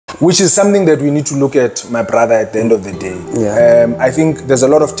which is something that we need to look at, my brother, at the end of the day. Yeah. I think there's a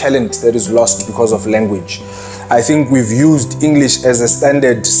lot of talent that is lost because of language. I think we've used English as a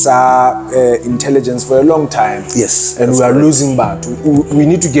standard intelligence for a long time. Yes, and that's we are correct. losing that. We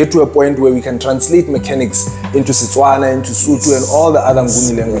need to get to a point where we can translate mechanics into Setswana, into Sotho, and all the other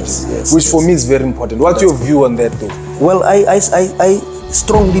Nguni languages, which for me is very important. What's your view on that, though? Well, I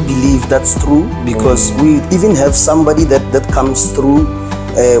strongly believe that's true, because we even have somebody that comes through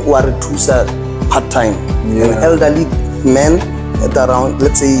Waritusa part-time, an elderly man at around,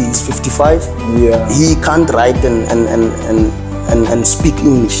 let's say he's 55. He can't write and speak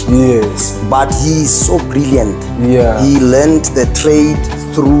English. Yes. But he is so brilliant. Yeah. He learned the trade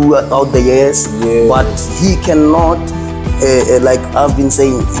throughout the years, but he cannot, like I've been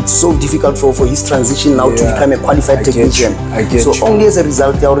saying, it's so difficult for his transition now to become a qualified technician. So only as a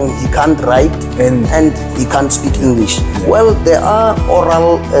result, he can't write and he can't speak English. Well, there are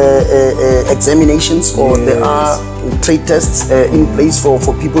oral examinations, or there are trade tests in place for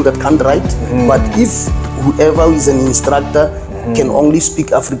people that can't write. But if whoever is an instructor can only speak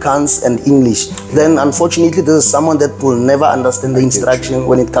Afrikaans and English, then unfortunately there's someone that will never understand the instruction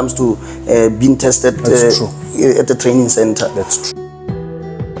when it comes to being tested at the training center. That's